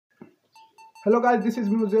Hello guys, this is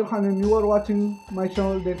me Uzair Khan and you are watching my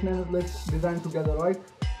channel that name is Let's Design Together, right?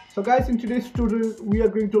 So guys, in today's tutorial we are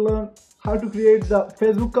going to learn how to create the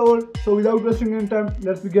Facebook cover. So without wasting any time,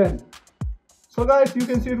 let's begin. So guys, you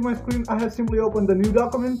can see on my screen I have simply opened the new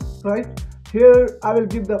document, right? Here I will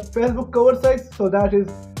give the Facebook cover size, so that is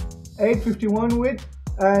 851 width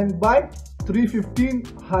and by 315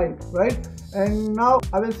 height, right? And now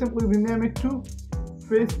I will simply rename it to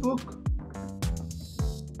Facebook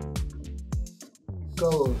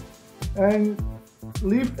cover and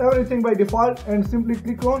leave everything by default and simply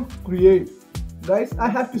click on create. Guys, I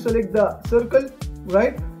have to select the circle,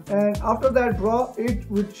 right? And after that draw it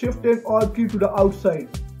with shift and alt key to the outside.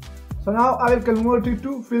 So now I will convert it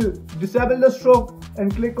to fill. Disable the stroke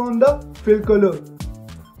and click on the fill color.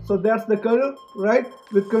 So that's the color, right?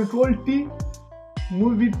 With Control T,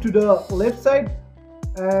 move it to the left side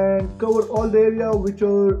and cover all the area which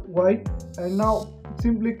are white. And now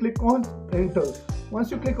simply click on enter. Once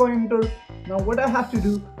you click on enter, now what I have to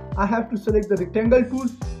do, I have to select the rectangle tool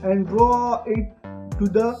and draw it to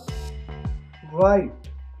the right.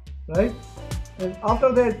 And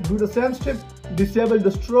after that do the same step, disable the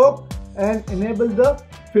stroke and enable the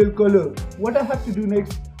fill color. What I have to do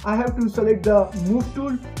next, I have to select the move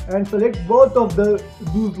tool and select both of those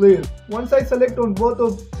layers. Once I select on both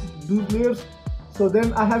of those layers, so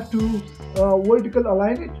then I have to vertical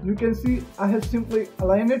align it. You can see I have simply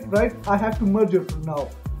aligned it, right? I have to merge it now.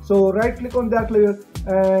 So right click on that layer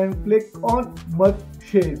and click on merge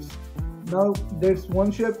shapes. Now there's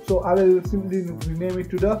one shape, so I will simply rename it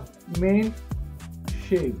to the main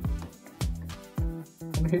shape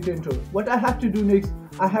and hit enter. What I have to do next,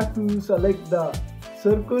 I have to select the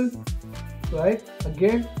circle, right,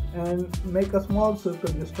 again, and make a small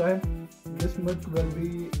circle this time. This much will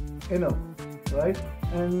be enough, right?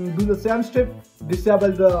 And do the same step,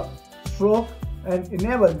 disable the stroke and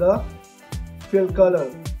enable the fill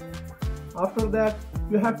color. After that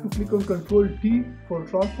you have to click on Control T for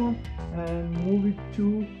transform and move it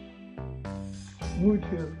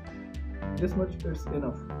here. This much is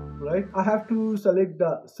enough, right? I have to select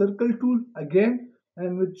the circle tool again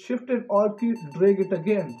and with shift and alt key drag it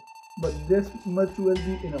again, but this much will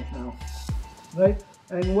be enough now, right?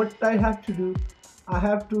 And what I have to do, I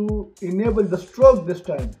have to enable the stroke this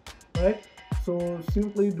time, right? So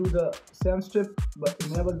simply do the same step but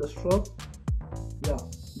enable the stroke. Yeah,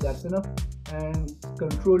 that's enough. And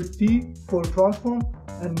Control T for transform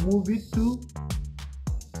and move it to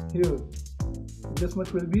here. This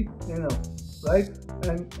much will be enough, right?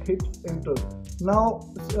 And hit enter. Now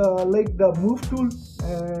like the move tool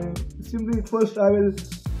and simply first I will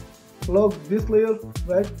lock this layer,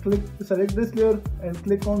 right? Select this layer and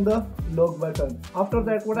click on the lock button. After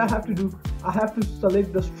that what I have to do, I have to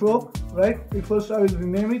select the stroke, right? First I will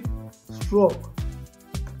rename it stroke.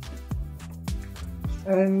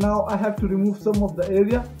 And now I have to remove some of the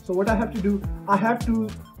area. So what I have to do, I have to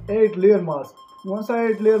add layer mask. Once I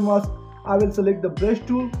add layer mask, I will select the brush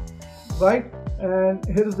tool, right? And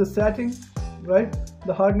here is the setting, right?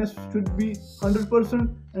 The hardness should be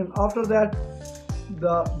 100%, and after that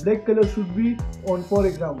the black color should be on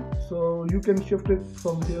foreground. So you can shift it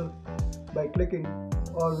from here by clicking,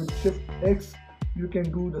 or with shift X you can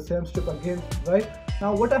do the same step again, right?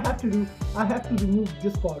 Now what I have to do, I have to remove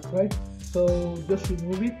this part, right? So just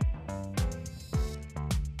remove it.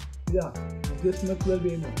 Yeah, this much will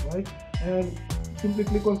be enough, right? And simply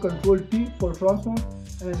click on Control T for transform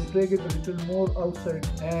and drag it a little more outside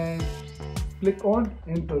and click on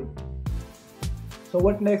enter. So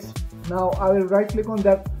what next? Now I will right click on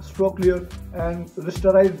that stroke layer and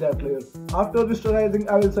rasterize that layer. After rasterizing,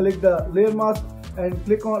 I will select the layer mask and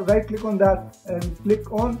right click on that and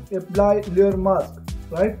click on apply layer mask,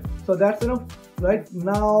 right? So that's enough, right?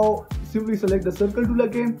 Now simply select the circle tool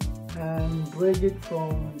again and drag it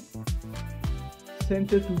from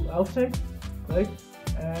center to outside, right?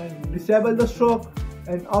 And disable the stroke,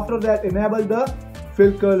 and after that enable the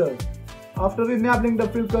fill color. After enabling the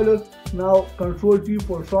fill color, now Control T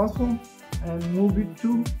for transform and move it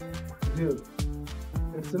to there.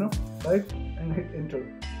 It's enough, right? And hit enter.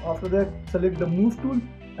 After that select the move tool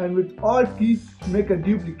and with alt key make a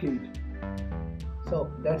duplicate.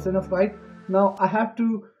 So that's enough, right? Now I have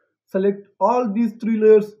to select all these three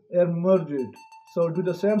layers and merge it. So do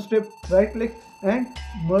the same step, right click and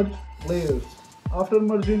merge layers. After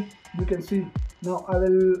merging, you can see now I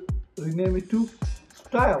will rename it to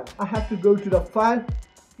style. I have to go to the file,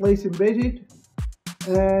 place embed it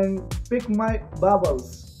and pick my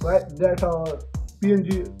bubbles, right? That are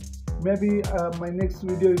PNG. Maybe my next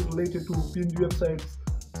video is related to PNG websites,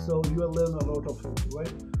 so you will learn a lot of it,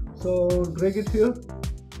 right? So drag it here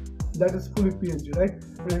that is fully PNG, right?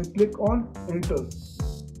 And click on enter.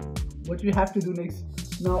 What you have to do next,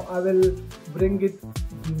 now I will bring it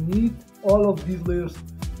beneath all of these layers,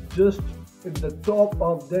 just at the top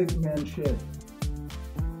of that main shell,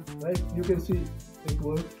 right? You can see it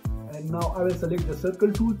worked. And now I will select the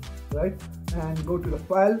circle tool, right, and go to the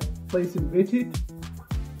file, place it with it,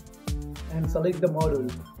 and select the model.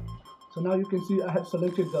 So now you can see I have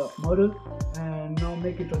selected the model, and now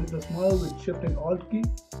make it a little smaller with Shift and Alt key,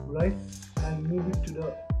 right, and move it to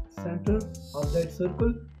the center of that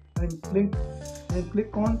circle and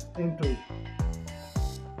click on enter.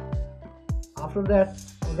 After that,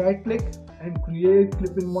 right click and create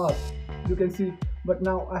clip-in mask. You can see, but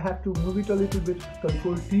now I have to move it a little bit,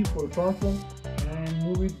 Control T for transform, and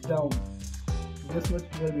move it down. This much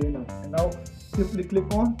will be enough. And now simply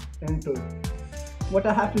click on enter. What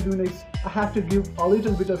I have to do next, I have to give a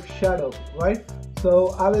little bit of shadow, right?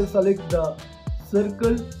 So I will select the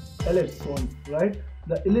circle ellipse one, right,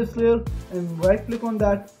 the ellipse layer, and right click on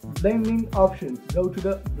that, blending option, go to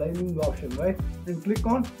the blending option, right, and click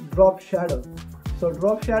on drop shadow. So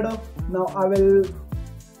drop shadow, now I will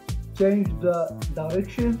change the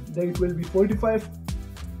direction, that it will be 45,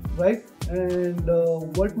 right, and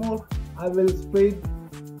what more, I will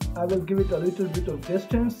give it a little bit of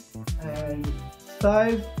distance and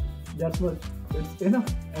size, that's much, it's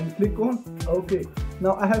enough, and click on OK.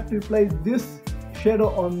 Now I have to apply this shadow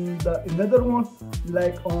on the another one,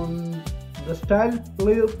 like on the style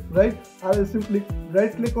layer, right? I will simply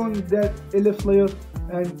right click on that ellipse layer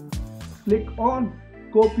and click on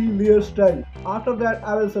copy layer style. After that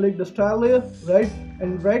I will select the style layer, right,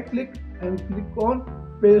 and right click and click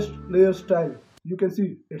on paste layer style. You can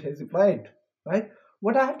see it has applied, right?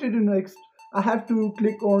 What I have to do next, I have to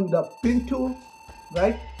click on the pin tool,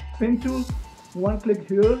 right, pin tool, one click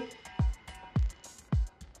here,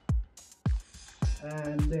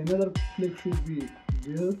 and the another click should be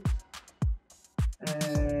there,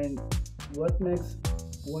 and what next,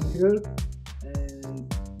 one here, and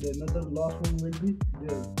the another last one will be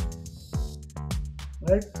there,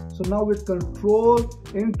 right? So now with Control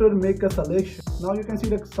Enter, make a selection. Now you can see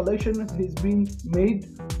the selection has been made.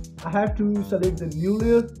 I have to select the new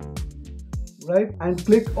layer, right, and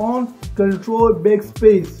click on Control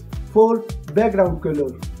Backspace for background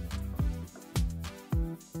color.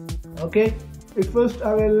 Okay, at first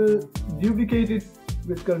I will duplicate it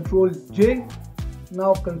with Control J,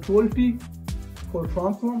 now Control T for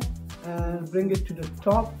transform, and bring it to the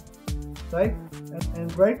top, right,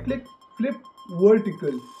 and right click, flip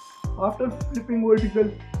vertical. After flipping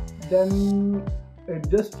vertical, then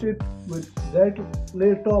adjust it with that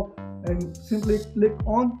layer top and simply click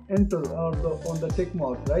on enter or on the tick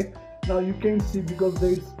mark, right? Now you can see because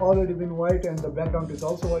it's already been white and the background is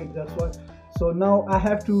also white, that's why. So now I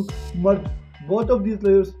have to merge both of these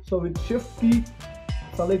layers, so with Shift key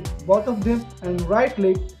select both of them and right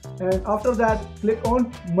click, and after that click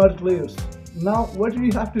on merge layers. Now what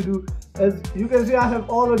we have to do, as you can see I have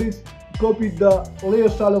already copied the layer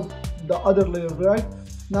style of the other layer, right?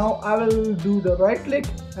 Now I will do the right click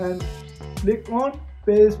and click on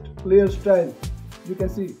paste layer style. You can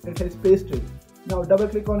see it has pasted. Now double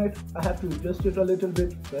click on it, I have to adjust it a little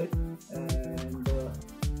bit, right, and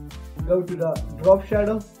go to the drop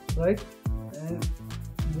shadow, right, and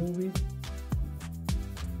move it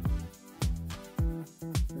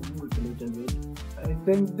a little bit. I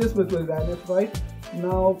think this much will vanish, right?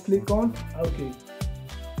 Now click on OK.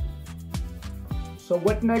 So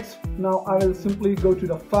what next? Now I will simply go to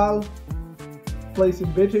the file, place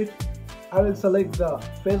embed it. I will select the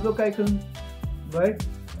Facebook icon, right,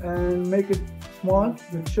 and make it small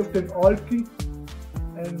with Shift and Alt key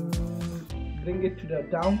and bring it to the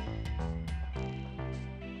down.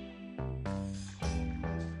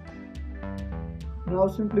 Now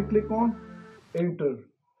simply click on enter.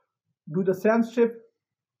 Do the same step,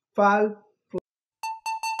 file,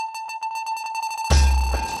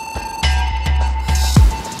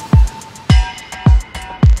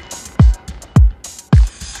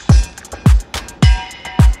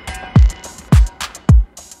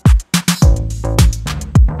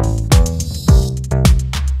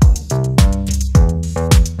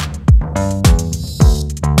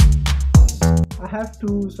 I have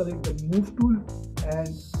to select the move tool and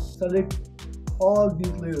select all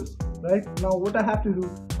these layers, right? Now what I have to do,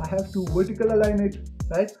 I have to vertical align it,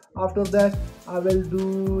 right? After that I will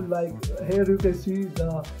do, like here you can see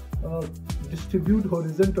the distribute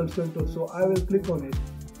horizontal center, so I will click on it,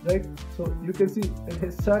 right? So you can see it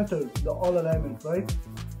has centered the all alignment, right?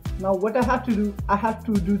 Now what I have to do, I have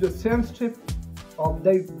to do the same step of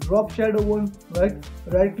the drop shadow one, right?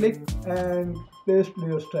 Right click and paste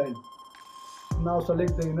layer style. Now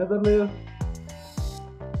select the another layer.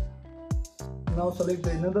 Now select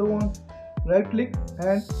the another one. Right click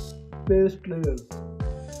and paste layer.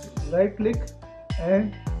 Right click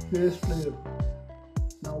and paste layer.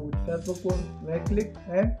 Now with Facebook one, right click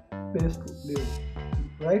and paste layer.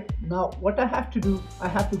 Right now what I have to do, I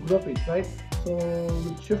have to group it, right? So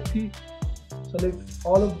with shift key, select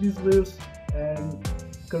all of these layers and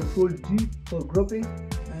Control G for grouping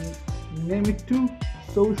and name it to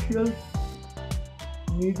social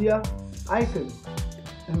media icon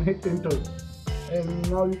and hit enter.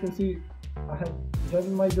 And now you can see I have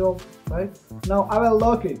done my job, right? Now I will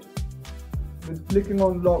lock it with clicking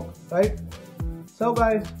on lock, right? So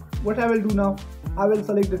guys, what I will do now, I will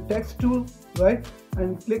select the text tool, right,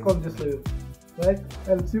 and click on this layer, right,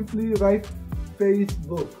 and simply write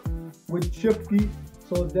Facebook with shift key,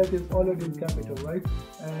 so that is already in capital, right,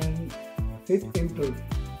 and hit enter.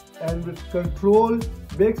 And with control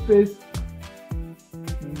backspace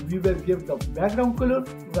we will give the background color,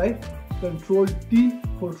 right, control T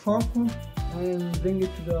for transform and bring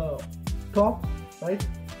it to the top, right.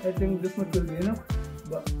 I think this much will be enough,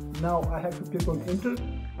 but now I have to click on enter.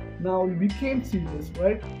 Now we can see this,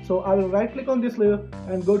 right? So I will right click on this layer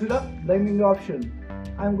and go to the blending option.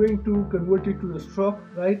 I'm going to convert it to the stroke,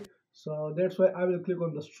 right? So that's why I will click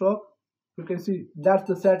on the stroke. You can see that's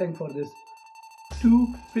the setting for this. 2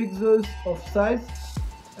 pixels of size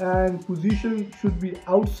and position should be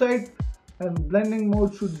outside and blending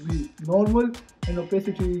mode should be normal and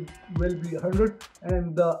opacity will be 100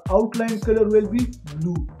 and the outline color will be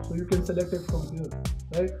blue. So you can select it from here,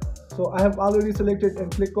 right? So I have already selected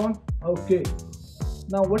and click on OK.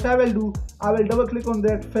 Now what I will do, I will double click on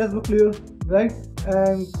that Facebook layer, right,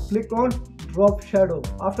 and click on drop shadow.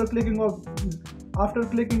 After clicking on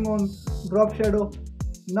drop shadow,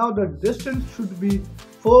 now the distance should be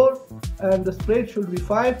 4 and the spread should be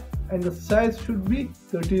 5 and the size should be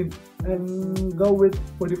 13 and go with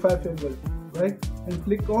 45 angle, right, and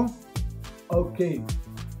click on OK.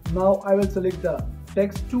 Now I will select the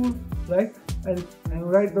text tool, right, and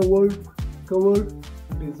write the word cover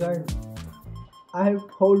design. I have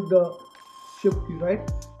hold the shift key, right,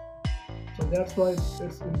 so that's why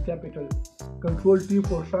it's in capital. Control T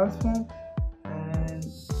for transform and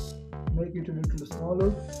make it a little smaller,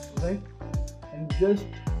 right, and just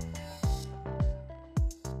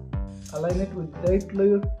align it with that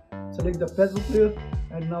layer. Select the Facebook layer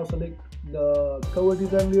and now select the cover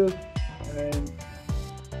design layer and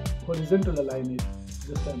horizontal align it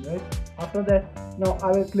this time, right. After that, now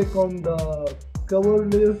I will click on the cover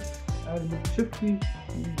layer and with shift key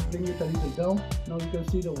bring it a little down. Now you can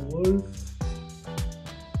see the world,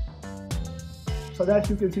 so that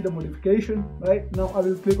you can see the modification, right. Now I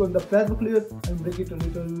will click on the Facebook layer and bring it a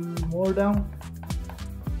little more down.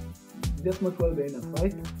 This much will be enough,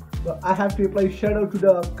 right. But I have to apply shadow to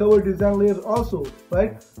the cover design layer also,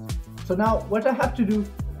 right. So now what I have to do,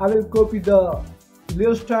 I will copy the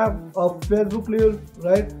layer style of Facebook layer,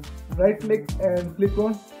 right click and click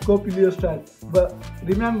on copy layer style, but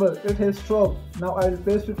remember it has stroke. Now I will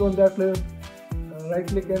paste it on that layer, right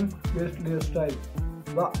click and paste layer style.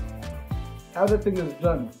 But everything is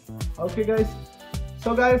done. Okay guys,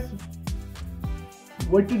 so guys,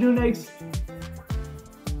 what to do next?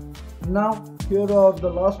 Now here are the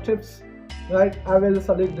last tips, right. I will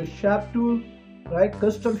select the shape tool, right,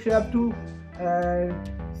 custom shape tool, and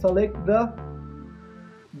select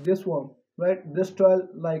this one, right, this style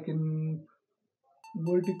like in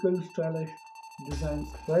vertical stylish designs,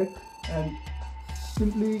 right, and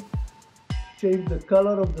simply change the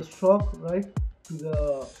color of the stroke, right, to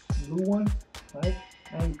the blue one, right,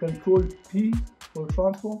 and control T for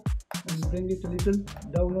transform and bring it a little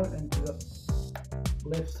downward and to the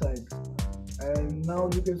left side. And now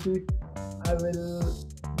you can see I will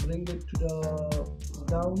bring it to the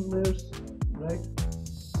down layers, right.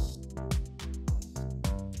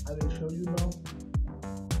 I will show you now.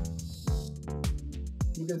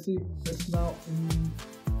 You can see it's now in.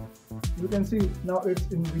 You can see now it's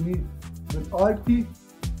in beneath. With Alt key,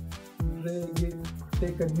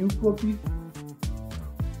 take a new copy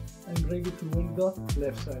and drag it to on the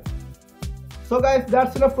left side. So guys,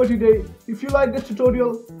 that's enough for today. If you like this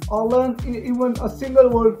tutorial or learn even a single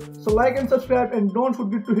word, so like and subscribe and don't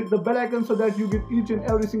forget to hit the bell icon so that you get each and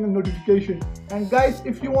every single notification. And guys,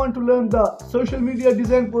 if you want to learn the social media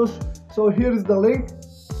design post, so here is the link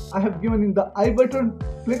I have given in the I button.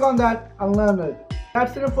 Click on that and learn it.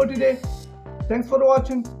 That's enough for today. Thanks for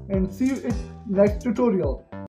watching and see you in next tutorial.